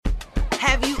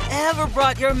Have you ever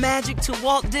brought your magic to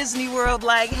Walt Disney World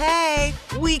like, hey,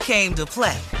 we came to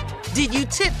play? Did you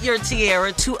tip your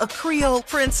tiara to a Creole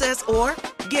princess or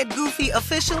get goofy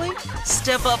officially?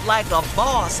 Step up like a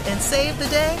boss and save the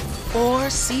day? Or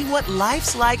see what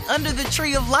life's like under the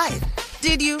tree of life?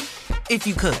 Did you? If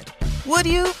you could. Would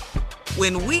you?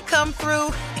 When we come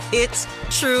through, it's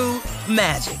true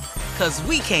magic. 'Cause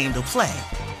we came to play.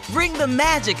 Bring the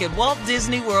magic at Walt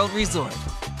Disney World Resort.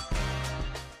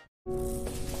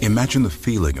 Imagine the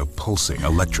feeling of pulsing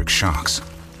electric shocks.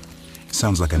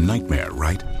 Sounds like a nightmare,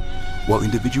 right? While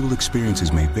individual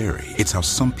experiences may vary, it's how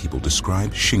some people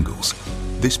describe shingles.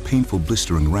 This painful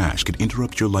blistering rash could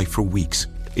interrupt your life for weeks.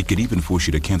 It could even force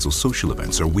you to cancel social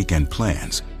events or weekend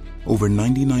plans. Over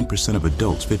 99% of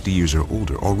adults 50 years or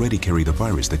older already carry the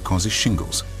virus that causes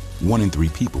shingles. 1 in 3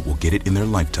 people will get it in their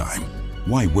lifetime.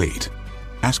 Why wait?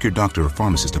 Ask your doctor or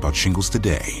pharmacist about shingles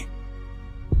today.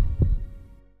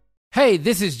 Hey,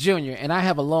 this is Junior, and I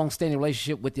have a long-standing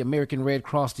relationship with the American Red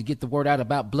Cross to get the word out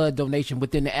about blood donation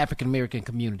within the African-American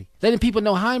community, letting people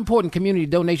know how important community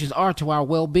donations are to our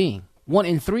well-being. 1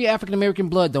 in 3 African-American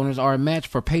blood donors are a match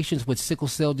for patients with sickle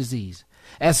cell disease.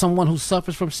 As someone who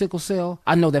suffers from sickle cell,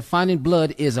 I know that finding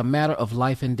blood is a matter of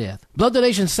life and death. Blood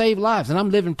donations save lives, and I'm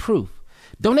living proof.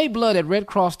 Donate blood at Red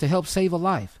Cross to help save a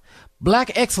life.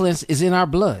 Black excellence is in our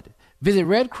blood. Visit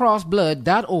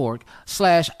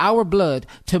redcrossblood.org/ourblood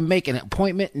to make an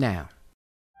appointment now.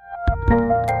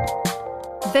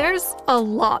 There's a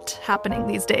lot happening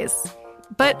these days,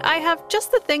 but I have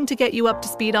just the thing to get you up to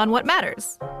speed on what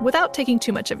matters without taking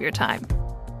too much of your time.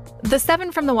 The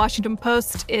 7 from the Washington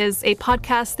Post is a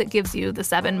podcast that gives you the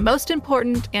 7 most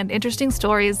important and interesting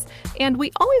stories, and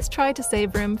we always try to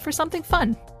save room for something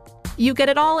fun. You get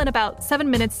it all in about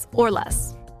 7 minutes or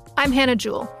less. I'm Hannah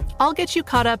Jewell. I'll get you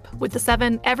caught up with the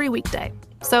 7 every weekday.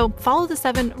 So follow the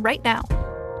 7 right now.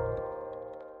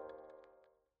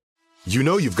 You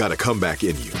know you've got a comeback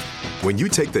in you. When you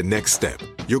take the next step,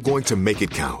 you're going to make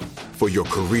it count. For your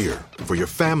career, for your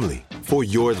family, for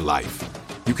your life.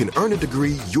 You can earn a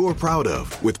degree you're proud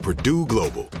of with Purdue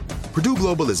Global. Purdue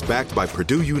Global is backed by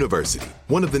Purdue University,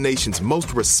 one of the nation's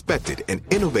most respected and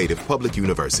innovative public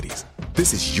universities.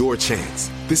 This is your chance.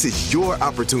 This is your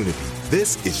opportunity.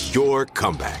 This is your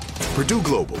comeback. Purdue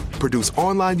Global, Purdue's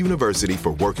online university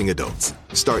for working adults.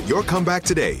 Start your comeback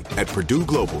today at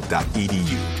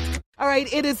purdueglobal.edu. All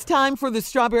right, it is time for the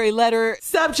Strawberry Letter.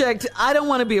 Subject, I don't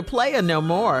want to be a player no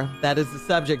more. That is the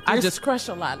subject. I just crush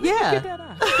a lot. Yeah.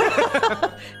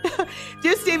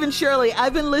 Dear Steve and Shirley,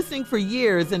 I've been listening for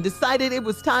years and decided it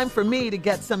was time for me to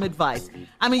get some advice.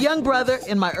 I'm a young brother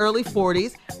in my early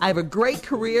 40s. I have a great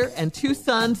career and 2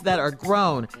 sons that are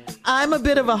grown. I'm a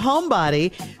bit of a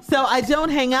homebody, so I don't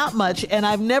hang out much, and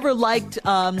I've never liked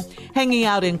hanging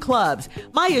out in clubs.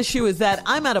 My issue is that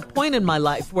I'm at a point in my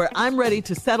life where I'm ready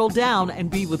to settle down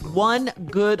and be with one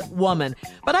good woman,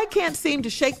 but I can't seem to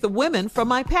shake the women from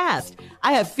my past.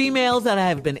 I have females that I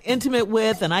have been intimate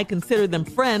with, and I consider them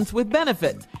friends with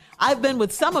benefits. I've been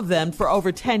with some of them for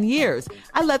over 10 years.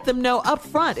 I let them know up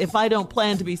front if I don't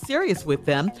plan to be serious with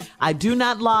them. I do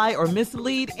not lie or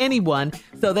mislead anyone,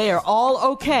 so they are all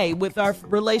okay with our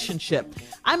relationship.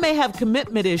 I may have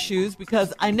commitment issues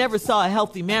because I never saw a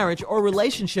healthy marriage or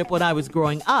relationship when I was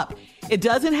growing up. It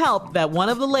doesn't help that one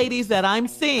of the ladies that I'm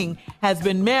seeing has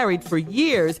been married for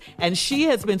years, and she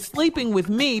has been sleeping with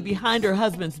me behind her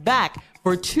husband's back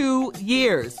for 2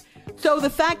 years. So the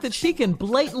fact that she can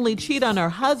blatantly cheat on her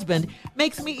husband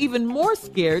makes me even more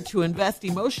scared to invest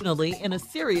emotionally in a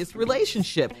serious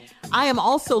relationship. I am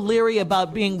also leery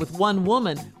about being with one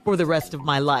woman for the rest of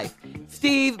my life.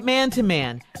 Steve, man to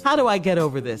man, how do I get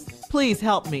over this? Please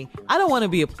help me. I don't want to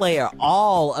be a player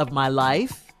all of my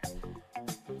life.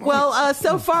 Well,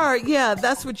 so far, yeah,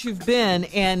 that's what you've been.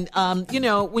 And,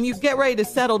 when you get ready to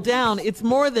settle down, it's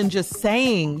more than just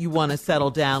saying you want to settle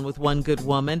down with one good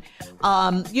woman.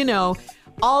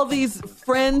 All these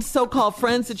friends, so-called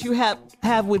friends that you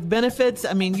have with benefits.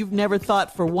 I mean, you've never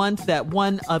thought for once that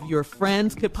one of your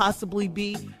friends could possibly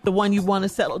be the one you want to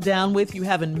settle down with. You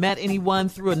haven't met anyone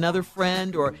through another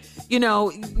friend, or,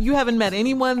 you haven't met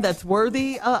anyone that's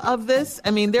worthy of this.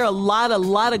 I mean, there are a lot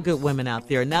of good women out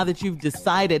there. Now that you've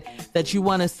decided that you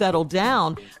want to settle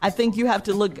down, I think you have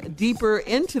to look deeper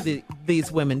into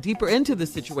these women, deeper into the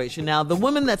situation. Now, the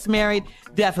woman that's married,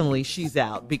 definitely she's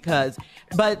out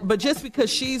but just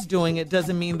because she's doing it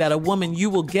doesn't mean that a woman you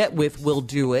will get with will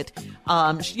do it.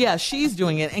 She's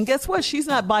doing it. And guess what? She's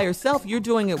not by herself. You're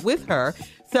doing it with her.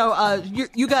 So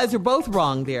you guys are both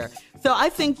wrong there. So I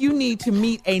think you need to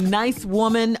meet a nice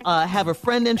woman, have a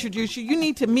friend introduce you. You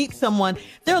need to meet someone.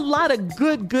 There are a lot of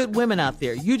good women out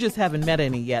there. You just haven't met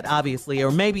any yet, obviously.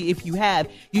 Or maybe if you have,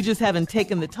 you just haven't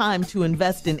taken the time to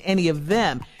invest in any of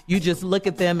them. You just look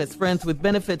at them as friends with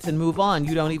benefits and move on.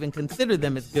 You don't even consider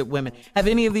them as good women. Have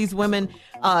any of these women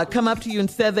come up to you and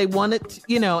said they wanted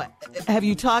to, have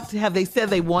you talked? Have they said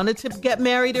they wanted to get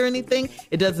married or anything?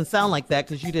 It doesn't sound like that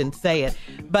because you didn't say it.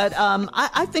 But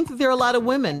I think that there are a lot of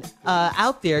women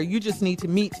out there. You just need to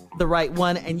meet the right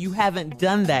one, and you haven't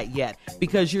done that yet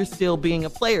because you're still being a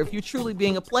player. If you're truly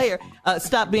being a player,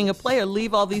 stop being a player,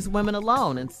 leave all these women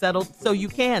alone and settle so you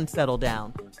can settle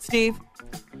down. Steve?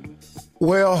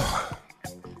 Well,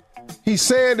 he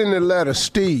said in the letter,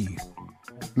 Steve,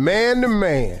 man to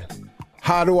man,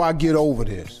 how do I get over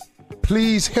this?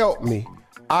 Please help me.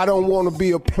 I don't want to be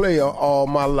a player all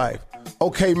my life.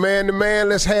 Okay, man to man,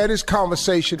 let's have this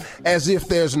conversation as if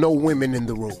there's no women in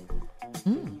the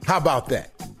room. How about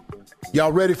that?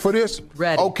 Y'all ready for this?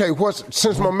 Ready. Okay,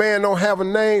 since my man don't have a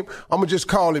name, I'm going to just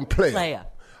call him Player. Player.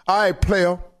 All right,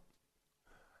 Player.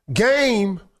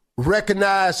 Game,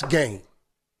 recognize game.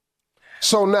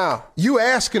 So now, you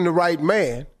asking the right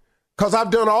man, because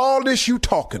I've done all this you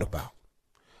talking about.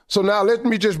 So now let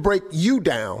me just break you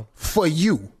down for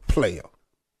you, Player.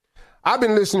 I've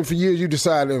been listening for years. You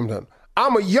decided I'm done.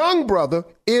 I'm a young brother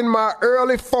in my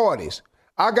early 40s.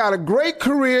 I got a great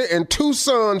career and 2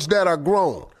 sons that are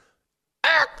grown.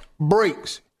 Act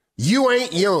breaks. You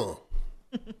ain't young.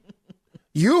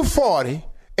 You 40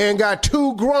 and got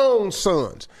 2 grown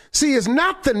sons. See, it's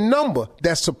not the number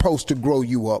that's supposed to grow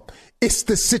you up. It's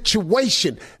the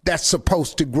situation that's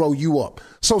supposed to grow you up.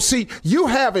 So see, you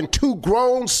having 2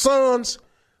 grown sons,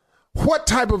 what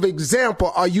type of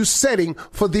example are you setting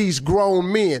for these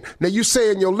grown men? Now, you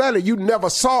say in your letter you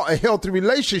never saw a healthy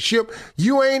relationship.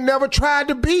 You ain't never tried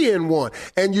to be in one.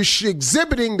 And you're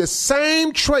exhibiting the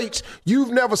same traits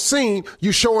you've never seen.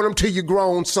 You're showing them to your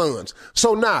grown sons.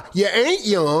 So now, you ain't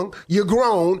young, you're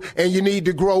grown, and you need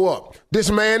to grow up.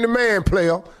 This man-to-man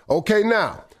player. Okay,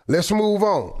 now, let's move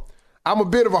on. I'm a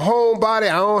bit of a homebody.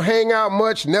 I don't hang out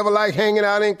much, never like hanging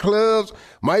out in clubs.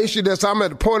 My issue is I'm at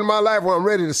the point in my life where I'm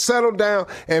ready to settle down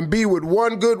and be with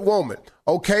one good woman,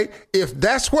 okay? If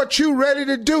that's what you ready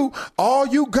to do, all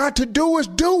you got to do is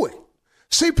do it.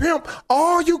 See, pimp,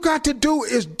 all you got to do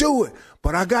is do it.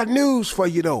 But I got news for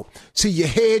you, though. See, you're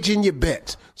hedging your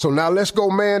bets. So now let's go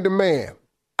man to man.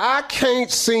 I can't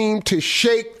seem to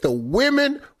shake the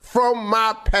women from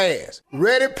my past.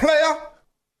 Ready, player?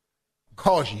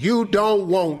 Because you don't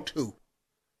want to.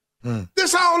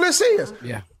 This all this is.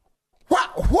 Yeah.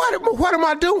 What am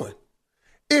I doing?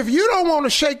 If you don't want to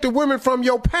shake the women from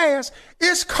your past,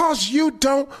 it's because you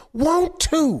don't want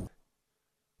to.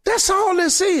 That's all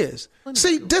this is.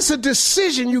 See, this is a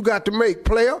decision you got to make,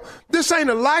 player. This ain't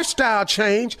a lifestyle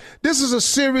change. This is a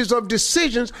series of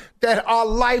decisions that are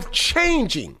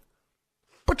life-changing.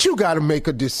 But you got to make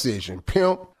a decision,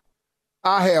 pimp.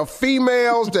 I have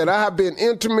females that I have been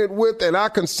intimate with, and I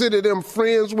consider them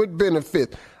friends with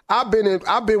benefits. I've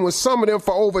been with some of them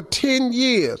for over 10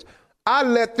 years. I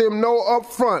let them know up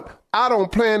front, I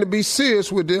don't plan to be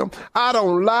serious with them. I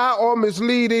don't lie or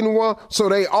mislead anyone, so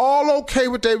they all okay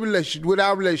with their relationship, with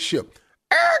our relationship.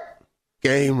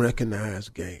 Game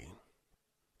recognized game.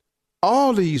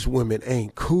 All these women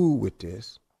ain't cool with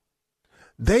this.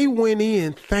 They went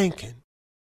in thinking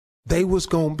they was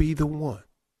gonna be the one.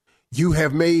 You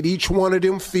have made each one of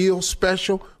them feel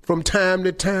special from time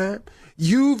to time.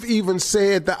 You've even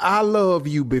said that I love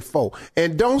you before.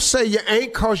 And don't say you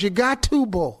ain't because you got 2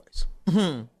 boys.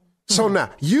 So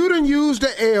now, you done used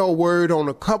the L word on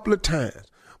a couple of times,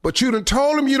 but you done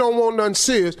told them you don't want nothing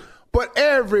serious, but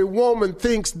every woman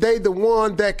thinks they the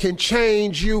one that can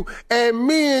change you, and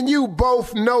me and you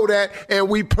both know that, and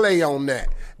we play on that.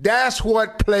 That's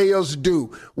what players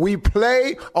do. We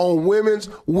play on women's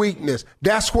weakness.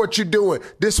 That's what you're doing.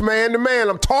 This man to man,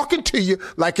 I'm talking to you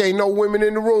like ain't no women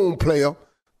in the room, player.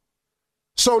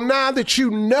 So now that you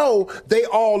know they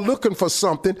all looking for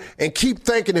something and keep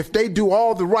thinking if they do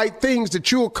all the right things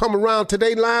that you'll come around to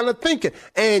their line of thinking.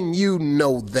 And you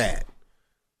know that.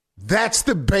 That's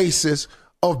the basis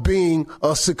of being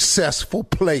a successful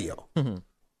player.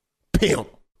 Pimp.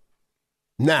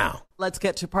 Now. Let's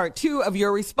get to part 2 of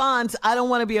your response. I don't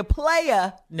want to be a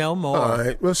player no more. All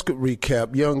right, let's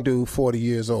recap. Young dude, 40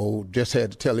 years old, just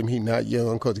had to tell him he's not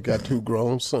young because he got 2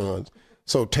 grown sons.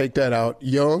 So take that out.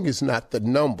 Young is not the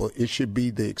number. It should be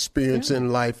the experience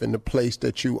in life and the place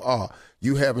that you are.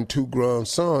 You having 2 grown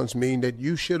sons mean that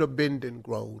you should have been done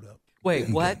growed up.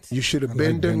 Wait, what? You should have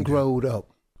been done growed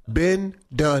up. Been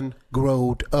done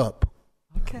growed up.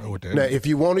 Okay. Know what that Now, is. if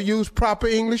you want to use proper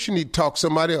English, you need to talk to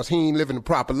somebody else. He ain't living the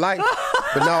proper life.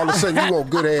 But now all of a sudden you want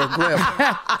good ass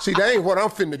grammar. See, that ain't what I'm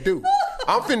finna do.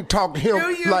 I'm finna talk to him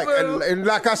and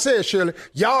like I said, Shirley,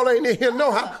 y'all ain't in here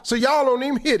know how, so y'all don't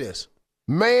even hear this.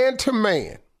 Man to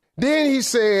man. Then he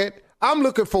said, I'm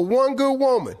looking for one good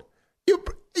woman.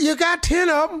 You got 10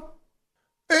 of them.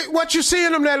 Hey, what you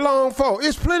seeing them that long for?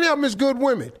 It's plenty of them is good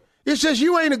women. It's just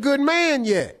you ain't a good man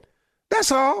yet.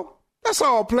 That's all. That's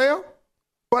all, player.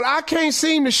 But I can't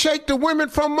seem to shake the women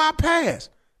from my past.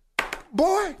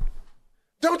 Boy,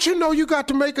 don't you know you got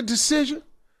to make a decision?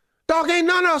 Dog, ain't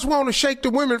none of us want to shake the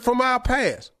women from our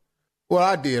past. Well,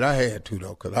 I did. I had to,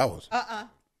 though, because I was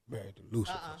married to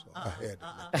Lucifer, so I had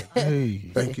to.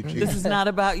 Hey. Thank you, Jesus. This is not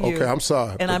about you. Okay, I'm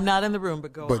sorry. And I'm not in the room,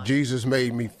 but go on. But Jesus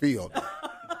made me feel.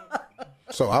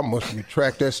 So I must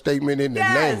retract that statement in the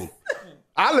name.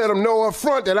 I let them know up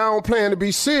front that I don't plan to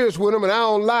be serious with them and I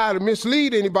don't lie to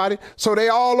mislead anybody, so they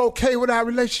all okay with our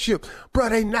relationship. Bro,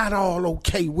 they not all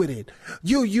okay with it.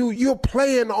 You're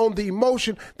playing on the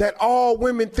emotion that all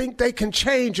women think they can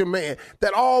change a man,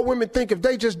 that all women think if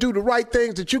they just do the right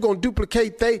things that you're going to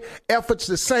duplicate their efforts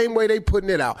the same way they putting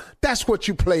it out. That's what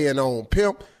you playing on,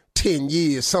 pimp. 10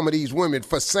 years, some of these women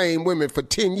for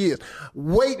 10 years,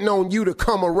 waiting on you to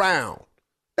come around.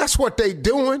 That's what they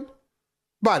doing.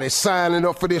 By signing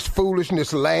up for this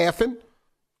foolishness, laughing.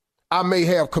 I may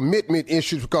have commitment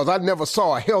issues because I never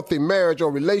saw a healthy marriage or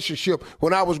relationship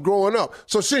when I was growing up.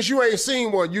 So since you ain't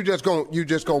seen one, you just gonna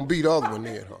beat the other one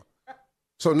then, huh?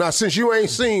 So now since you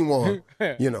ain't seen one,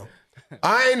 you know,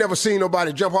 I ain't never seen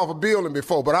nobody jump off a building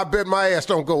before, but I bet my ass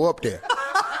don't go up there.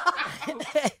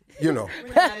 You know,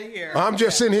 I'm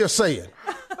just sitting here saying.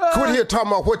 Quit here talking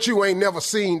about what you ain't never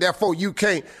seen, therefore you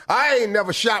can't. I ain't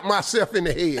never shot myself in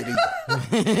the head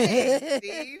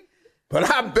either. But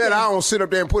I bet I don't sit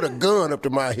up there and put a gun up to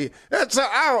my head.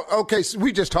 Okay, so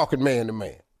we just talking man to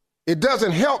man. It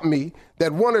doesn't help me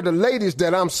that one of the ladies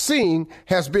that I'm seeing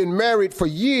has been married for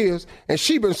years and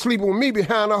she been sleeping with me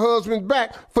behind her husband's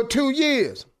back for 2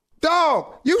 years.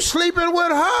 Dog, you sleeping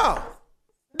with her.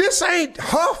 This ain't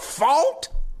her fault.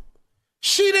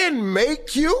 She didn't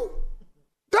make you.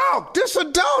 Dog, this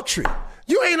adultery.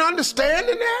 You ain't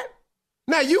understanding that?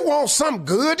 Now you want something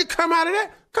good to come out of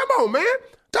that? Come on, man.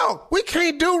 Dog, we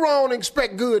can't do wrong and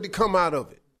expect good to come out of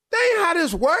it. That ain't how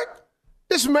this work.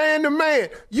 This man to man.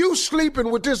 You sleeping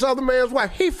with this other man's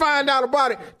wife. He find out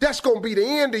about it. That's going to be the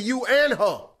end of you and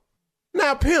her.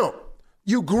 Now, pimp,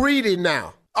 you greedy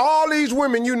now. All these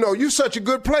women you know, you such a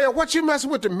good player. What you messing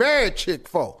with the married chick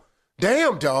for?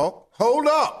 Damn, dog. Hold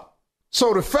up.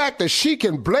 So the fact that she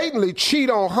can blatantly cheat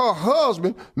on her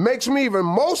husband makes me even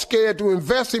more scared to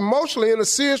invest emotionally in a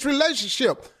serious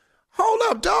relationship. Hold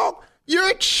up, dog.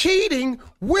 You're cheating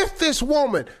with this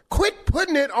woman. Quit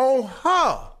putting it on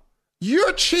her.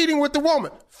 You're cheating with the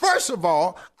woman. First of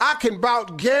all, I can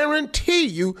about guarantee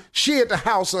you she at the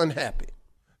house unhappy.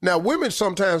 Now, women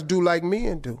sometimes do like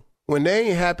men do. When they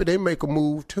ain't happy, they make a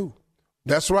move too.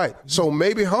 That's right. So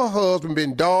maybe her husband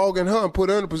been dogging her and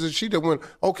put her in a position. She just went,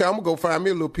 okay, I'm going to go find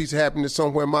me a little piece of happiness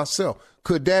somewhere myself.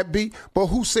 Could that be? But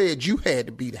who said you had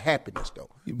to be the happiness, though?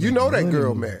 You know that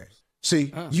girl married.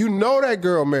 See, you know that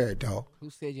girl married, dog. Who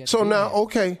said you had So to do now, that?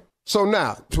 okay. So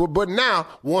now, but now,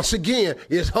 once again,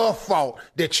 it's her fault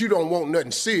that you don't want nothing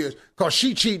serious because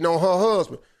she cheating on her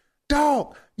husband.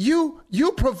 Dog, you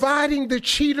providing the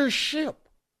cheatership.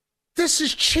 This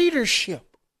is cheatership.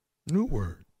 New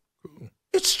word.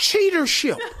 It's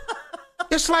cheatership.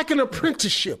 It's like an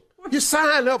apprenticeship. You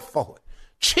sign up for it.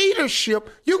 Cheatership,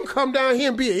 you can come down here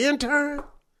and be an intern.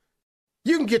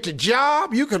 You can get the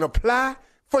job. You can apply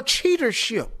for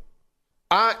cheatership.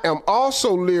 I am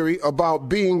also leery about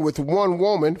being with one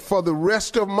woman for the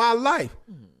rest of my life.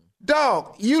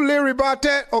 Dog, you leery about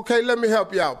that? Okay, let me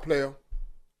help you out, player.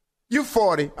 You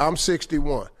 40, I'm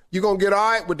 61. You gonna get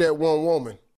all right with that one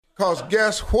woman. Because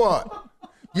guess what?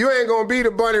 You ain't gonna be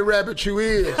the bunny rabbit you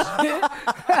is.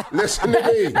 Listen to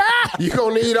me. You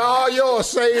gonna need all yours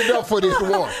saved up for this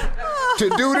one. To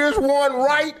do this one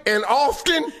right and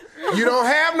often, you don't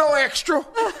have no extra.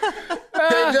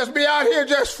 Can't just be out here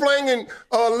just flinging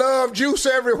love juice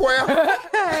everywhere.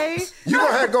 Hey. You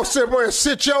gonna have to go somewhere and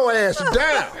sit your ass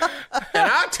down.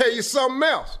 And I'll tell you something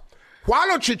else. Why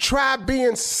don't you try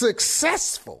being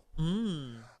successful?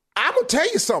 I'm going to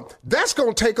tell you something. That's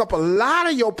going to take up a lot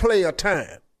of your player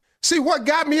time. See, what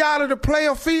got me out of the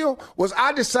player field was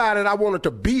I decided I wanted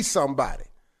to be somebody.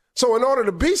 So in order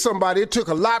to be somebody, it took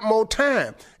a lot more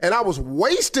time. And I was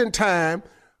wasting time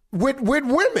with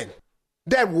women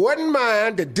that wasn't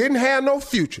mine, that didn't have no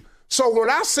future. So when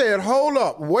I said, hold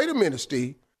up, wait a minute,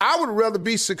 Steve, I would rather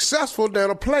be successful than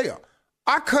a player.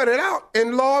 I cut it out,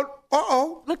 and Lord,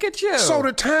 Look at you. So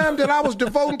the time that I was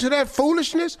devoting to that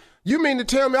foolishness, you mean to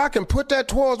tell me I can put that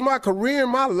towards my career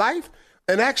and my life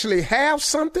and actually have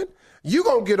something? You're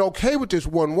going to get okay with this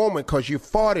one woman because you're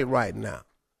 40 right now.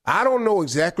 I don't know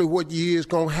exactly what year is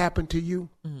going to happen to you.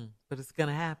 But it's going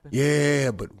to happen.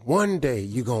 Yeah, but one day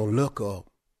you're going to look up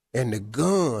and the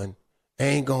gun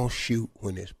ain't going to shoot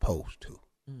when it's supposed to.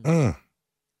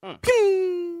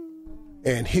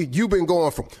 And you've been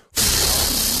going from...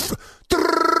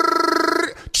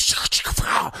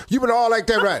 You've been all like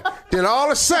that, right? Then all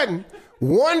of a sudden,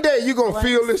 one day you're going to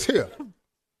feel this here.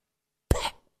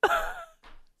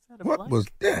 What was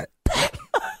that?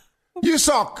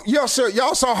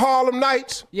 Y'all saw Harlem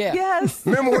Nights? Yeah. Yes.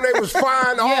 Remember when they was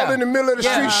firing all in the middle of the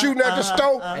street shooting at the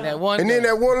stove? And then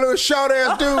that one little short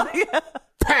ass dude?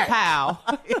 Pack. Pow.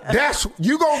 That's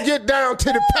you gonna get down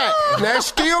to the pack. Now it's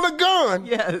still a gun,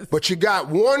 Yes. but you got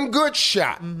one good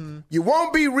shot. You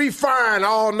won't be refiring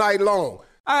all night long.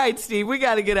 All right, Steve, we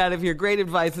got to get out of here. Great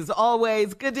advice as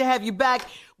always. Good to have you back.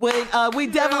 We definitely got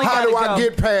to go. How do I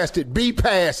get past it? Be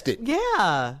past it.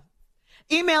 Yeah.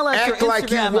 Email us Act or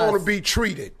like you Instagram want us. to be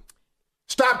treated.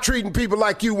 Stop treating people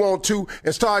like you want to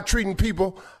and start treating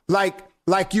people like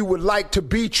you would like to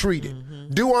be treated.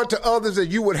 Do unto others as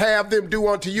you would have them do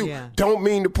unto you. Yeah. Don't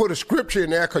mean to put a scripture in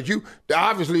there because you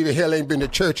obviously the hell ain't been to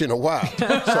church in a while. So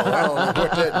I don't know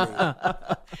what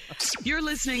that means. You're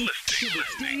listening to the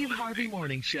Steve Harvey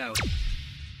Morning Show.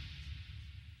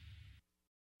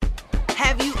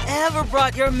 Have you ever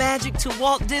brought your magic to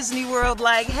Walt Disney World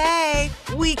like, hey,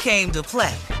 we came to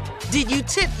play? Did you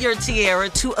tip your tiara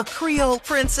to a Creole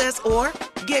princess or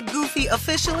get goofy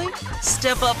officially?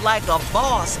 Step up like a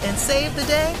boss and save the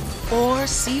day? Or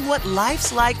see what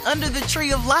life's like under the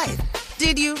tree of life?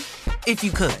 Did you? If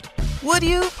you could. Would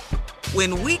you?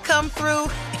 When we come through,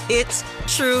 it's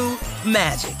true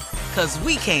magic. 'Cause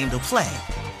we came to play.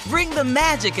 Bring the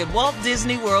magic at Walt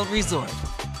Disney World Resort.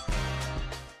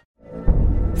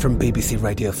 From BBC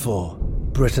Radio 4,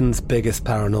 Britain's biggest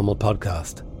paranormal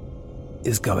podcast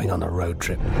is going on a road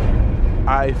trip.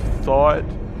 I thought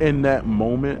in that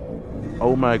moment,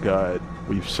 oh my God,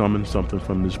 we've summoned something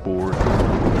from this board.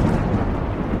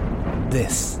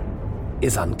 This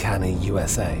is Uncanny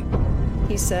USA.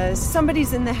 He says,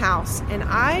 somebody's in the house, and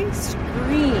I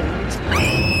screamed.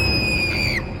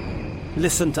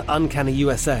 Listen to Uncanny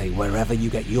USA wherever you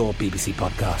get your BBC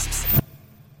podcasts,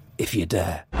 if you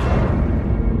dare.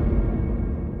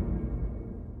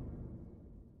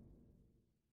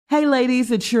 Hey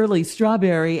ladies, it's Shirley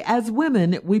Strawberry. As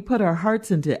women, we put our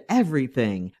hearts into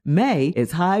everything. May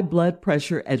is High Blood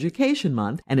Pressure Education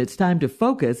Month, and it's time to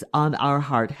focus on our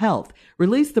heart health.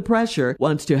 Release the Pressure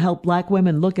wants to help Black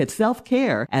women look at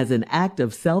self-care as an act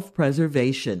of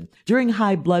self-preservation. During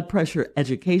High Blood Pressure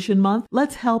Education Month,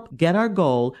 let's help get our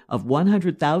goal of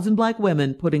 100,000 Black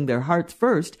women putting their hearts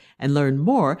first and learn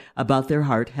more about their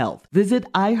heart health.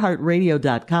 Visit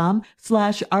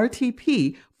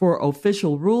iHeartRadio.com/RTP for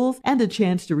official rules and a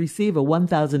chance to receive a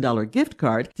 $1,000 gift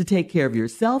card to take care of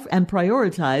yourself and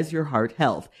prioritize your heart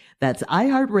health. That's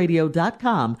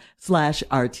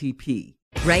iHeartRadio.com/RTP.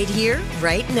 Right here,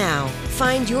 right now.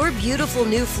 Find your beautiful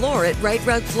new floor at Right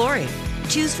Rug Flooring.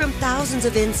 Choose from thousands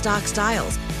of in-stock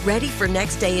styles, ready for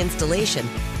next day installation,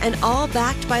 and all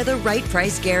backed by the right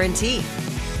price guarantee.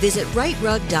 Visit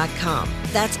rightrug.com.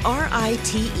 That's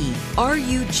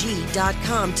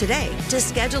RITERUG.com today to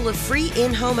schedule a free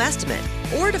in-home estimate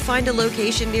or to find a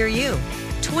location near you.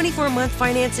 24-month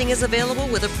financing is available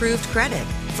with approved credit.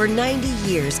 For 90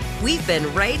 years, we've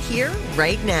been right here,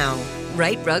 right now.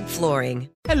 Right Rug Flooring.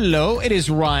 Hello, it is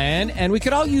Ryan, and we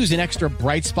could all use an extra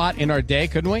bright spot in our day,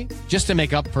 couldn't we? Just to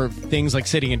make up for things like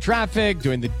sitting in traffic,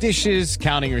 doing the dishes,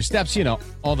 counting your steps, you know,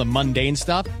 all the mundane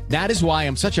stuff. That is why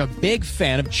I'm such a big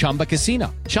fan of Chumba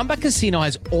Casino. Chumba Casino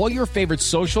has all your favorite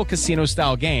social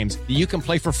casino-style games that you can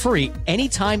play for free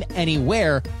anytime,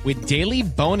 anywhere with daily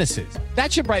bonuses.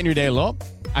 That should brighten your day a little.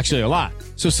 Actually, a lot.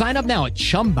 So sign up now at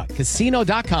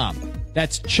ChumbaCasino.com.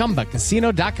 That's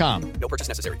ChumbaCasino.com. No purchase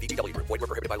necessary. VGW Group. Void where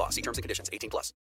prohibited by law. See terms and conditions. 18+.